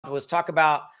Let's talk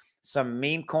about some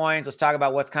meme coins. Let's talk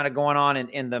about what's kind of going on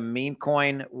in the meme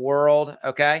coin world.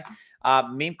 Okay.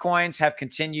 Meme coins have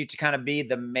continued to kind of be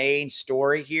the main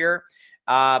story here.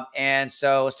 And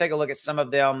so let's take a look at some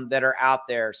of them that are out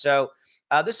there. So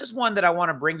this is one that I want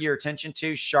to bring your attention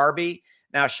to, Sharby.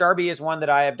 Now, Sharby is one that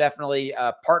I have definitely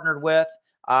partnered with.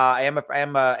 I am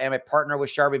a partner with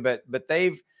Sharby, but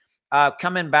they've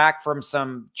coming back from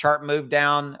some chart move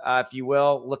down, if you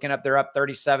will, looking up, they're up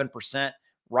 37%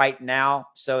 right now.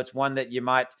 So it's one that you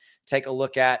might take a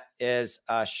look at is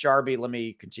Sharby. Let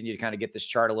me continue to kind of get this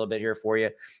chart a little bit here for you.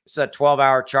 It's a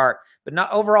 12-hour chart, but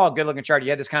not overall good looking chart. You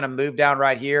had this kind of move down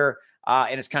right here,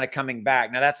 and it's kind of coming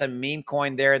back. Now that's a meme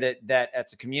coin there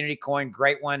that's a community coin,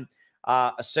 great one,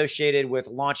 associated with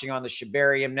launching on the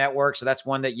Shibarium network. So that's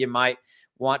one that you might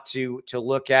want to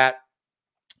look at.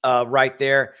 Right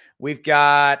there. We've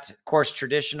got, of course,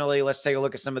 traditionally, let's take a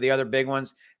look at some of the other big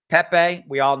ones. Pepe,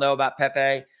 we all know about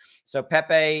Pepe. So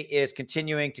Pepe is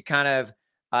continuing to kind of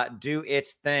do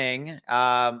its thing.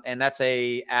 And that's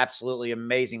a absolutely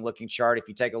amazing looking chart. If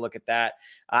you take a look at that,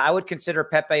 I would consider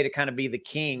Pepe to kind of be the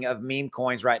king of meme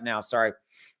coins right now. Sorry,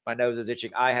 my nose is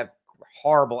itching. I have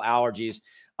horrible allergies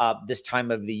this time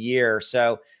of the year.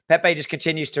 So Pepe just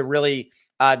continues to really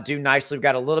do nicely. We've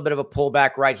got a little bit of a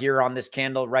pullback right here on this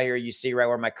candle right here. You see right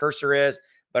where my cursor is,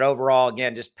 but overall,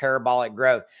 again, just parabolic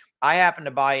growth. I happen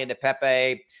to buy into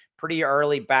Pepe pretty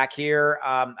early back here.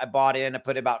 I bought in, I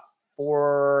put about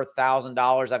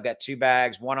 $4,000. I've got two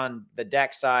bags, one on the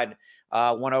deck side,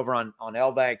 one over on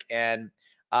L-Bank. And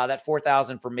that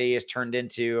 4,000 for me is turned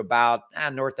into about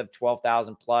north of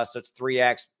 12,000 plus. So it's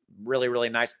 3X, really, really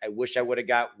nice. I wish I would have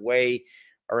got way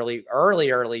early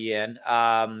in,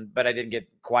 but I didn't get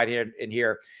quite here in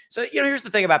here. So, here's the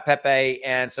thing about Pepe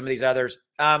and some of these others.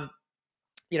 By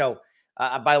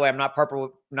the way, I'm not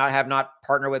partnered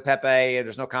with Pepe.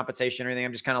 There's no compensation or anything.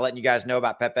 I'm just kind of letting you guys know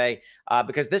about Pepe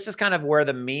because this is kind of where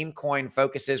the meme coin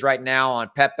focus is right now, on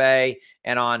Pepe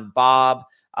and on Bob.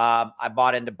 I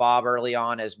bought into Bob early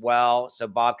on as well. So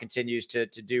Bob continues to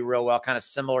do real well, kind of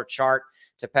similar chart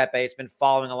to Pepe. It's been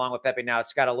following along with Pepe now.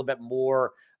 It's got a little bit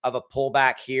more of a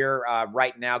pullback here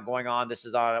right now going on.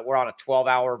 We're on a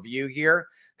 12-hour view here,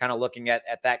 kind of looking at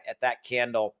that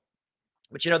candle.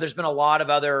 But there's been a lot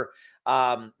of other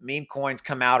meme coins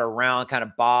come out around kind of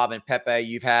Bob and Pepe.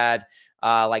 You've had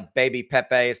like Baby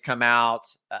Pepe has come out.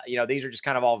 These are just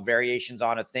kind of all variations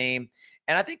on a theme.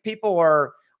 And I think people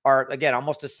are again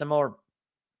almost a little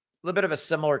bit of a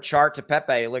similar chart to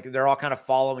Pepe. Like they're all kind of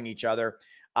following each other.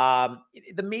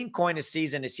 The meme coin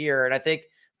season is here, and I think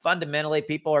fundamentally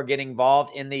people are getting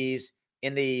involved in these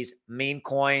meme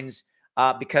coins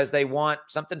because they want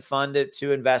something fun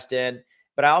to invest in.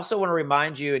 But I also want to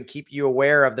remind you and keep you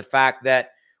aware of the fact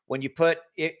that when you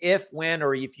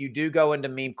if you do go into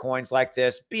meme coins like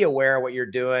this, be aware of what you're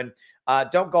doing.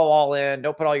 Don't go all in.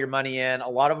 Don't put all your money in. A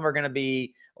lot of them are going to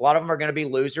be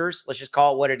losers. Let's just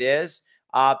call it what it is.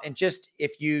 And just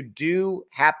if you do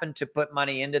happen to put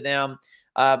money into them,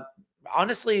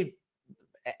 honestly,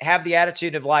 have the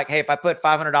attitude of like, hey, if I put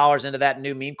 $500 into that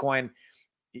new meme coin,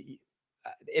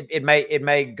 it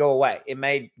may go away. It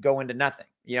may go into nothing.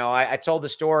 I told the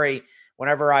story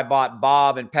whenever I bought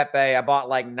Bob and Pepe. I bought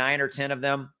like 9 or 10 of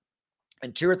them,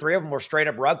 and 2 or 3 of them were straight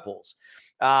up rug pulls.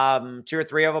 2 or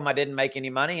 3 of them I didn't make any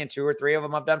money, and 2 or 3 of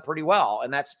them I've done pretty well.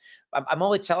 And I'm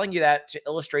only telling you that to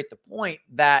illustrate the point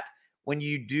that when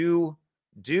you do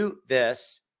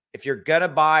this, if you're gonna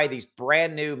buy these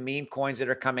brand new meme coins that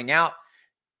are coming out,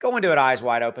 go into it eyes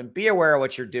wide open, be aware of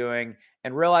what you're doing,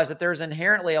 and realize that there's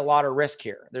inherently a lot of risk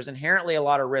here. There's inherently a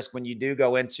lot of risk when you do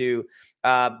go into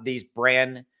these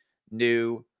brand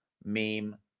new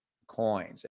meme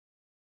coins.